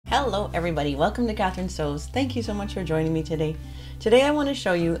Hello everybody, welcome to Catherine Sews. Thank you so much for joining me today. Today I want to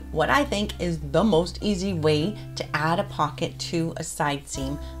show you what I think is the most easy way to add a pocket to a side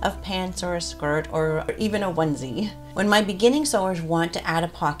seam of pants or a skirt or even a onesie. When my beginning sewers want to add a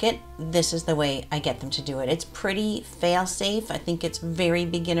pocket, this is the way I get them to do it. It's pretty fail-safe. I think it's very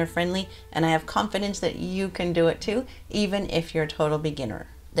beginner friendly, and I have confidence that you can do it too, even if you're a total beginner.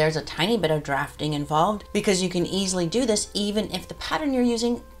 There's a tiny bit of drafting involved because you can easily do this even if the pattern you're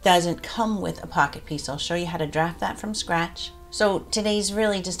using doesn't come with a pocket piece. I'll show you how to draft that from scratch. So today's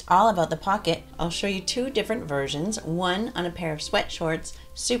really just all about the pocket. I'll show you two different versions, one on a pair of sweat shorts,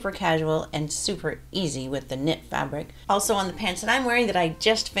 super casual and super easy with the knit fabric. Also on the pants that I'm wearing that I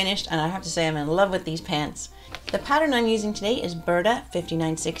just finished, and I have to say I'm in love with these pants. The pattern I'm using today is Berta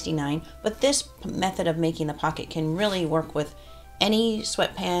 5969, but this method of making the pocket can really work with any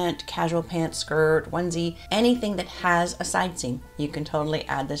sweat pant, casual pant, skirt, onesie, anything that has a side seam, you can totally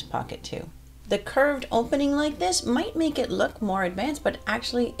add this pocket to. The curved opening like this might make it look more advanced, but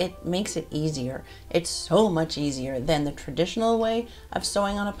actually it makes it easier. It's so much easier than the traditional way of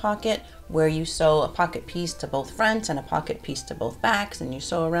sewing on a pocket, where you sew a pocket piece to both fronts and a pocket piece to both backs and you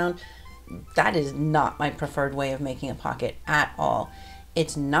sew around. That is not my preferred way of making a pocket at all.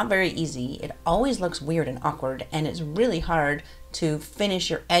 It's not very easy. It always looks weird and awkward, and it's really hard to finish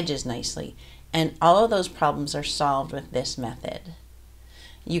your edges nicely. And all of those problems are solved with this method.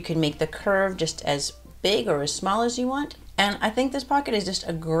 You can make the curve just as big or as small as you want. And I think this pocket is just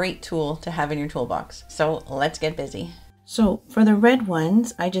a great tool to have in your toolbox. So let's get busy. So for the red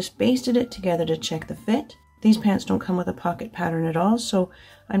ones, I just basted it together to check the fit. These pants don't come with a pocket pattern at all, so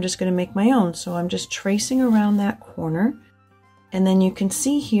I'm just going to make my own. So I'm just tracing around that corner. And then you can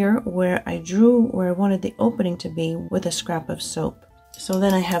see here where I drew where I wanted the opening to be with a scrap of soap. So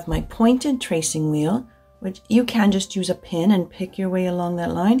then I have my pointed tracing wheel, which you can just use a pin and pick your way along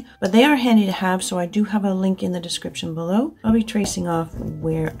that line, but they are handy to have, so I do have a link in the description below. I'll be tracing off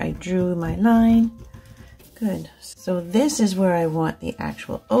where I drew my line. Good. So this is where I want the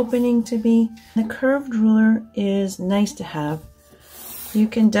actual opening to be. The curved ruler is nice to have. You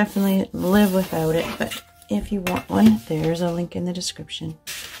can definitely live without it, but if you want one, there's a link in the description.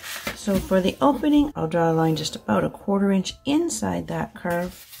 So for the opening, I'll draw a line just about 1/4 inch inside that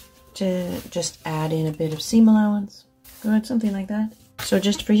curve to just add in a bit of seam allowance. Good, something like that. So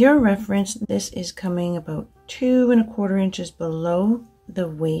just for your reference, this is coming about 2 1/4 inches below the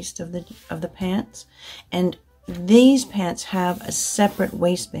waist of the pants. And these pants have a separate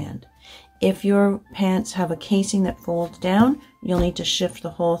waistband. If your pants have a casing that folds down, you'll need to shift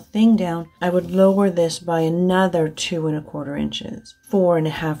the whole thing down. I would lower this by another 2 1/4 inches. 4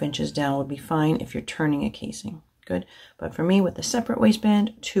 1/2 inches down would be fine if you're turning a casing. Good. But for me, with the separate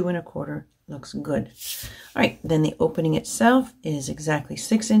waistband, 2 1/4 looks good. All right, then the opening itself is exactly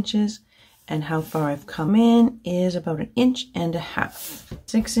 6 inches. And how far I've come in is about 1.5 inches.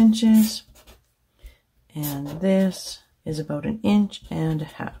 6 inches. And this is about 1.5 inches.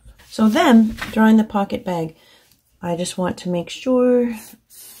 So then, drawing the pocket bag, I just want to make sure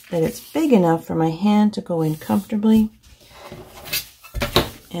that it's big enough for my hand to go in comfortably.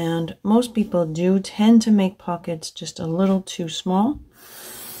 And most people do tend to make pockets just a little too small.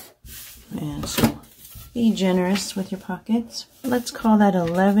 And so be generous with your pockets. Let's call that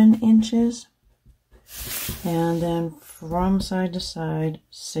 11 inches. And then from side to side,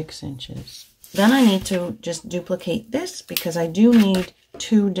 6 inches. Then I need to just duplicate this because I do need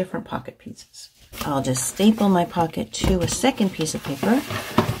 2 different pocket pieces. I'll just staple my pocket to a second piece of paper,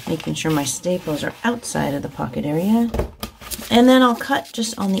 making sure my staples are outside of the pocket area. And then I'll cut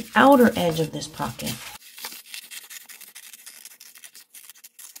just on the outer edge of this pocket.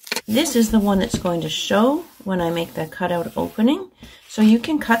 This is the one that's going to show when I make the cutout opening. So you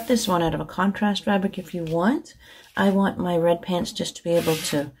can cut this one out of a contrast fabric if you want. I want my red pants just to be able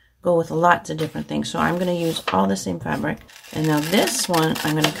to go with lots of different things. So I'm going to use all the same fabric. And now this one,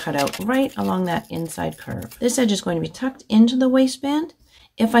 I'm going to cut out right along that inside curve. This edge is going to be tucked into the waistband.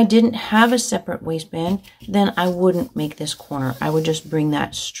 If I didn't have a separate waistband, then I wouldn't make this corner. I would just bring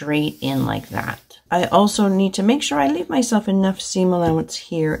that straight in like that. I also need to make sure I leave myself enough seam allowance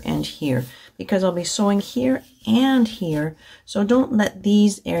here and here, because I'll be sewing here and here. So don't let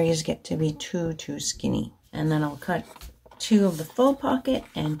these areas get to be too skinny. And then I'll cut 2 of the full pocket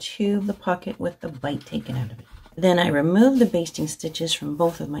and 2 of the pocket with the bite taken out of it. Then I remove the basting stitches from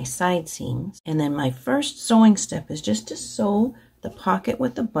both of my side seams. And then my first sewing step is just to sew the pocket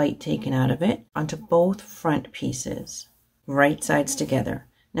with the bite taken out of it onto both front pieces, right sides together.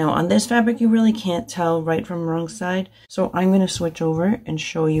 Now on this fabric, you really can't tell right from wrong side. So I'm going to switch over and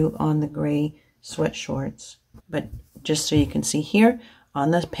show you on the gray sweat shorts. But just so you can see here,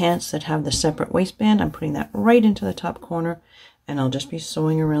 On the pants that have the separate waistband, I'm putting that right into the top corner, and I'll just be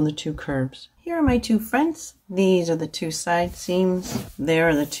sewing around the 2 curves. Here are my 2 fronts. These are the 2 side seams. There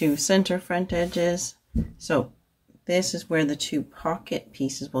are the 2 center front edges. So this is where the 2 pocket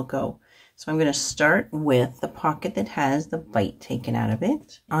pieces will go. So I'm going to start with the pocket that has the bite taken out of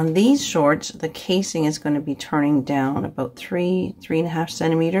it. On these shorts, the casing is going to be turning down about 3.5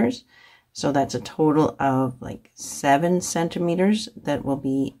 centimeters. So that's a total of like 7 centimeters that will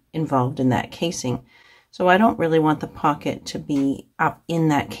be involved in that casing. So I don't really want the pocket to be up in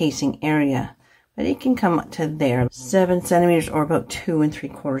that casing area, but it can come to there. 7 centimeters or about 2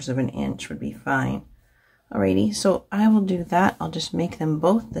 3/4 of an inch would be fine. Alrighty, so I will do that. I'll just make them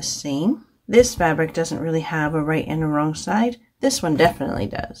both the same. This fabric doesn't really have a right and a wrong side. This one definitely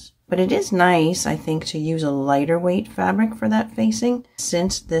does. But it is nice, I think, to use a lighter weight fabric for that facing.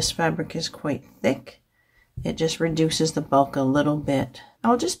 Since this fabric is quite thick, it just reduces the bulk a little bit.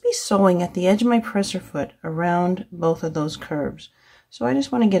 I'll just be sewing at the edge of my presser foot around both of those curves. So I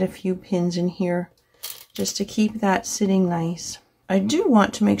just want to get a few pins in here just to keep that sitting nice. I do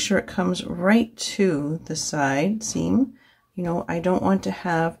want to make sure it comes right to the side seam. You know, I don't want to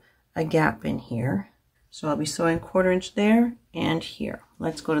have a gap in here. So I'll be sewing 1/4 inch there and here.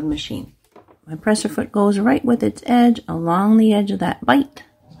 Let's go to the machine. My presser foot goes right with its edge along the edge of that bite.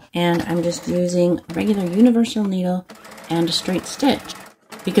 And I'm just using a regular universal needle and a straight stitch.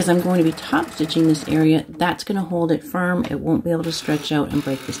 Because I'm going to be top stitching this area, that's going to hold it firm. It won't be able to stretch out and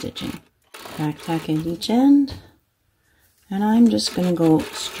break the stitching. Back tack at each end. And I'm just going to go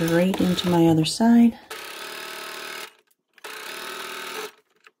straight into my other side.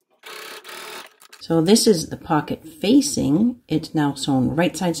 So this is the pocket facing. It's now sewn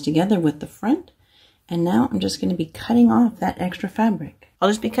right sides together with the front. And now I'm just going to be cutting off that extra fabric. I'll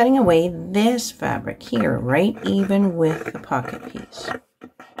just be cutting away this fabric here, right even with the pocket piece.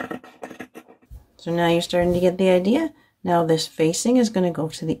 So now you're starting to get the idea. Now this facing is going to go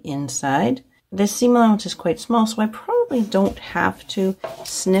to the inside. This seam allowance is quite small, so I probably don't have to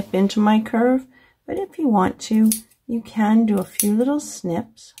snip into my curve. But if you want to, you can do a few little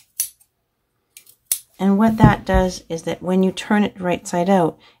snips. And what that does is that when you turn it right side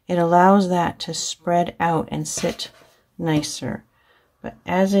out, it allows that to spread out and sit nicer. But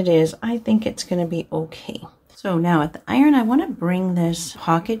as it is, I think it's going to be okay. So now at the iron, I want to bring this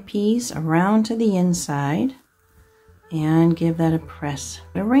pocket piece around to the inside and give that a press.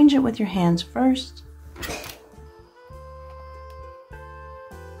 Arrange it with your hands first.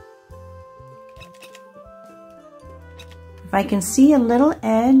 If I can see a little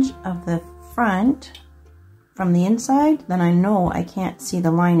edge of the front from the inside, then I know I can't see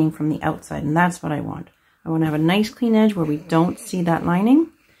the lining from the outside, and that's what I want. I want to have a nice clean edge where we don't see that lining.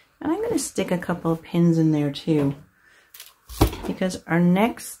 And I'm going to stick a couple of pins in there too, because our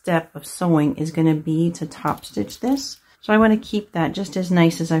next step of sewing is going to be to top stitch this. So I want to keep that just as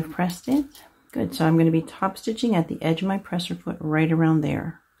nice as I've pressed it. Good, so I'm going to be top stitching at the edge of my presser foot right around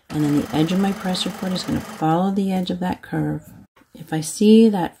there. And then the edge of my presser foot is going to follow the edge of that curve. If I see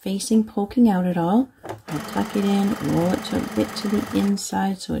that facing poking out at all, I'll tuck it in, roll it a bit to the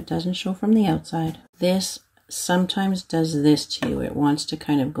inside so it doesn't show from the outside. This sometimes does this to you. It wants to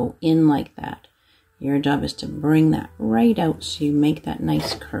kind of go in like that. Your job is to bring that right out so you make that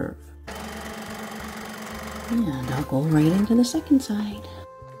nice curve. And I'll go right into the second side.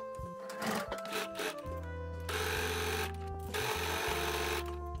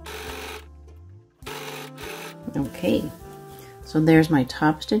 Okay. So there's my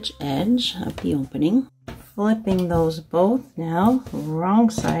top stitch edge of the opening. Flipping those both now, wrong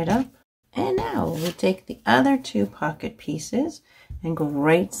side up. And now we take the other 2 pocket pieces and go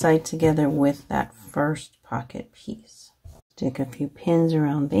right side together with that first pocket piece. Stick a few pins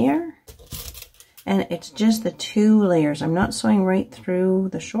around there. And it's just the 2 layers. I'm not sewing right through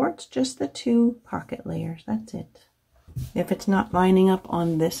the shorts, just the 2 pocket layers. That's it. If it's not lining up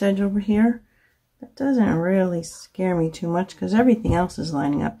on this edge over here, that doesn't really scare me too much because everything else is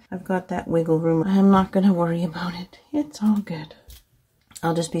lining up. I've got that wiggle room. I'm not going to worry about it. It's all good.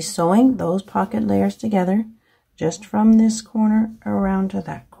 I'll just be sewing those pocket layers together just from this corner around to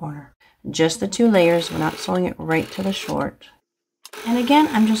that corner. Just the 2 layers. We're not sewing it right to the short. And again,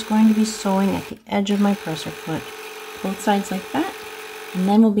 I'm just going to be sewing at the edge of my presser foot. Both sides like that. And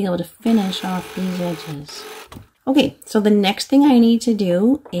then we'll be able to finish off these edges. Okay, so the next thing I need to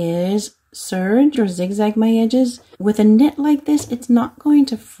do is serge or zigzag my edges. With a knit like this, it's not going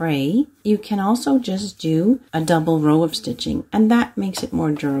to fray. You can also just do a double row of stitching, and that makes it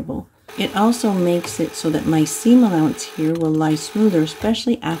more durable. It also makes it so that my seam allowance here will lie smoother,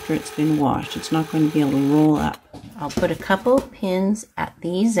 especially after it's been washed. It's not going to be able to roll up. I'll put a couple of pins at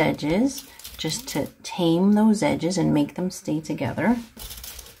these edges just to tame those edges and make them stay together.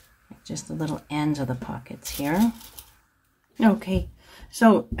 Just the little ends of the pockets here. Okay,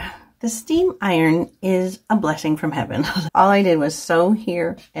 so the steam iron is a blessing from heaven. All I did was sew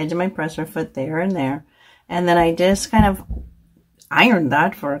here, edge of my presser foot there and there, and then I just kind of ironed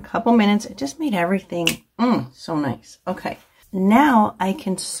that for a couple minutes. It just made everything so nice. Okay, now I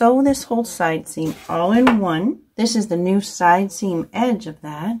can sew this whole side seam all in one. This is the new side seam edge of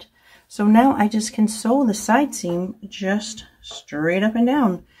that. So now I just can sew the side seam just straight up and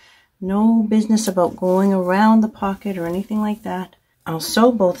down. No business about going around the pocket or anything like that. I'll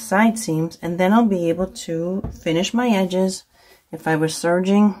sew both side seams and then I'll be able to finish my edges. If I was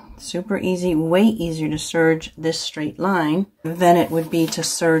serging, super easy, way easier to serge this straight line than it would be to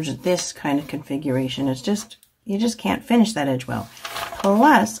serge this kind of configuration. It's just, you just can't finish that edge well.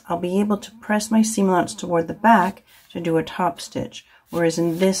 Plus, I'll be able to press my seam allowance toward the back to do a top stitch. Whereas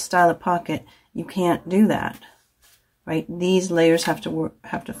in this style of pocket, you can't do that. Right? These layers have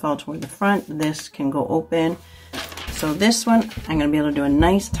to fall toward the front. This can go open. So this one, I'm going to be able to do a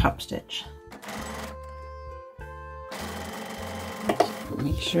nice top stitch.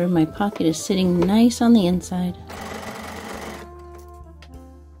 Make sure my pocket is sitting nice on the inside.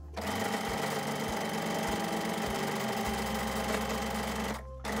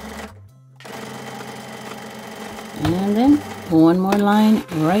 And then one more line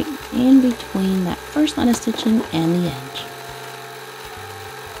right in between that first line of stitching and the edge.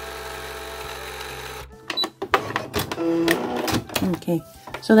 Okay,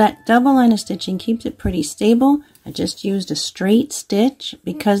 so that double line of stitching keeps it pretty stable. I just used a straight stitch.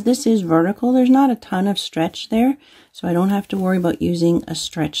 Because this is vertical, there's not a ton of stretch there, so I don't have to worry about using a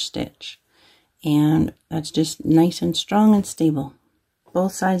stretch stitch. And that's just nice and strong and stable.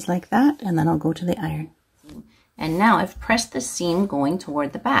 Both sides like that, and then I'll go to the iron. And now I've pressed the seam going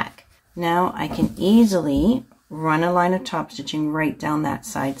toward the back. Now I can easily run a line of top stitching right down that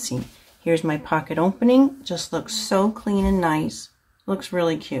side seam. Here's my pocket opening. Just looks so clean and nice. Looks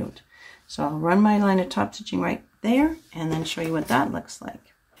really cute. So I'll run my line of top stitching right there and then show you what that looks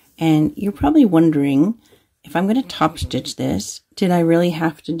like. And you're probably wondering, if I'm going to top stitch this, did I really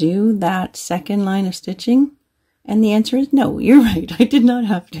have to do that second line of stitching? And the answer is no, you're right. I did not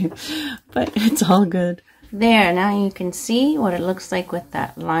have to, but it's all good. There, now you can see what it looks like with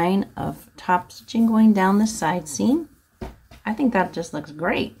that line of top stitching going down the side seam. I think that just looks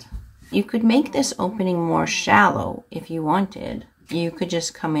great. You could make this opening more shallow if you wanted. You could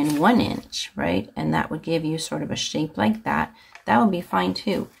just come in 1 inch, right? And that would give you sort of a shape like that. That would be fine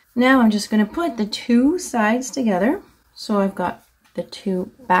too. Now I'm just going to put the two sides together. So I've got the two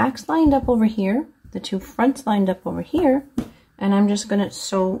backs lined up over here, the two fronts lined up over here, and I'm just going to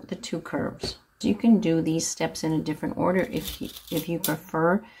sew the two curves. You can do these steps in a different order if you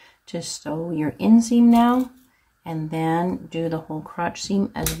prefer to sew your inseam now and then do the whole crotch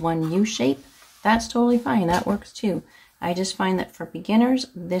seam as one U shape. That's totally fine. That works too. I just find that for beginners,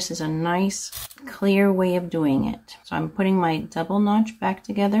 this is a nice, clear way of doing it. So I'm putting my double notch back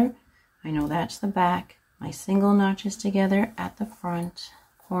together. I know that's the back. My single notches together at the front,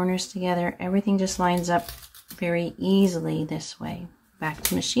 corners together. Everything just lines up very easily this way. Back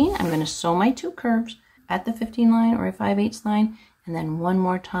to machine, I'm going to sew my two curves at the 15 line or a 5/8 line, and then one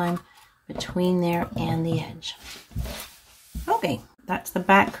more time between there and the edge. Okay, that's the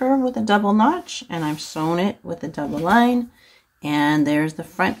back curve with a double notch, and I've sewn it with a double line. And there's the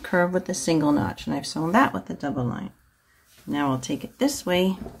front curve with the single notch, and I've sewn that with the double line. Now I'll take it this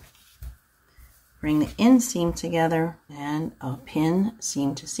way, bring the inseam together, and I'll pin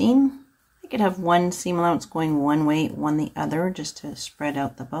seam to seam. I could have one seam allowance going one way, one the other, just to spread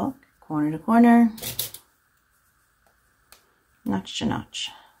out the bulk. Corner to corner, notch to notch.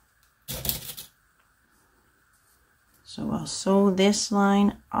 So I'll sew this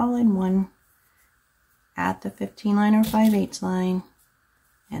line all in one at the 15 line or 5/8 line,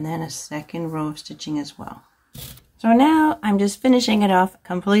 and then a second row of stitching as well. So now I'm just finishing it off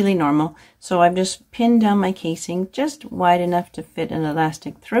completely normal. So I've just pinned down my casing just wide enough to fit an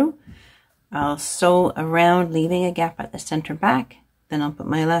elastic through. I'll sew around, leaving a gap at the center back. Then I'll put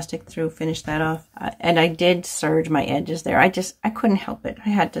my elastic through, finish that off. And I did serge my edges there. I couldn't help it. I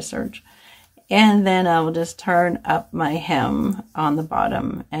had to serge. And then I'll just turn up my hem on the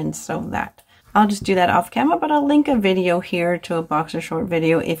bottom and sew that. I'll just do that off camera, but I'll link a video here to a boxer short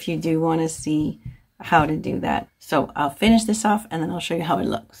video if you do want to see how to do that. So I'll finish this off and then I'll show you how it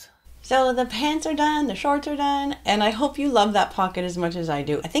looks. So the pants are done, the shorts are done, and I hope you love that pocket as much as I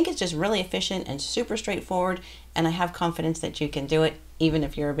do. I think it's just really efficient and super straightforward, and I have confidence that you can do it, even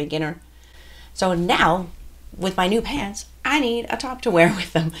if you're a beginner. So now, with my new pants, I need a top to wear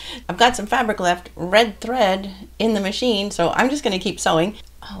with them. I've got some fabric left, red thread in the machine, so I'm just gonna keep sewing.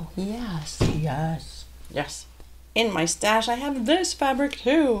 Oh, yes, yes, yes. In my stash, I have this fabric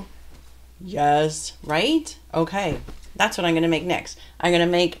too. Yes, right? Okay, that's what I'm gonna make next. I'm gonna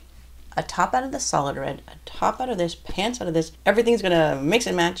make a top out of the solid red, a top out of this, pants out of this. Everything's gonna mix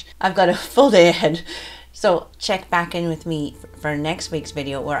and match. I've got a full day ahead. So check back in with me for next week's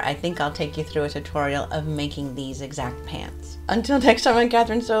video, where I think I'll take you through a tutorial of making these exact pants. Until next time on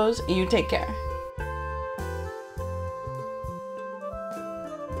Catherine Sews, you take care.